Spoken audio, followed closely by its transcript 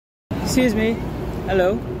Excuse me.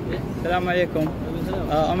 Hello. Yes. Assalamu alaikum.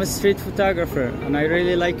 Hello. I'm a street photographer and I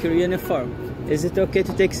really like your uniform. Is it okay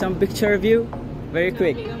to take some picture of you? Very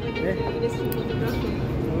quick.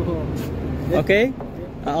 Okay?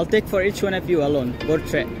 I'll take for each one of you alone.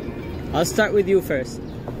 Portrait. I'll start with you first.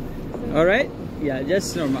 Alright? Yeah,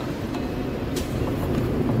 just normal.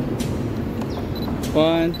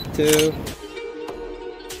 1, 2.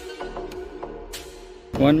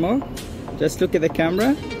 One more. Just look at the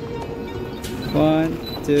camera.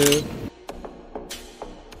 1, 2.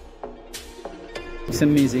 It's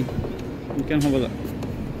amazing. You can have a look.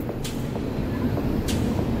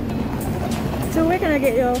 So where can I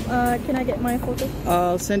get your can I get my photo?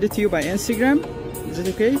 I'll send it to you by Instagram. Is it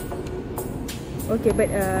okay? Okay, but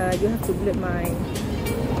you have to blur my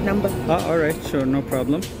number. Alright, sure, no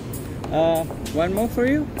problem. One more for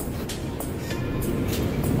you.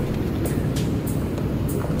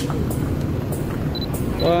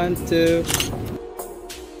 One, two.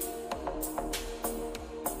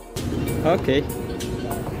 Okay.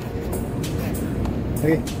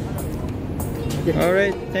 Okay.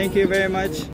 Alright, thank you very much.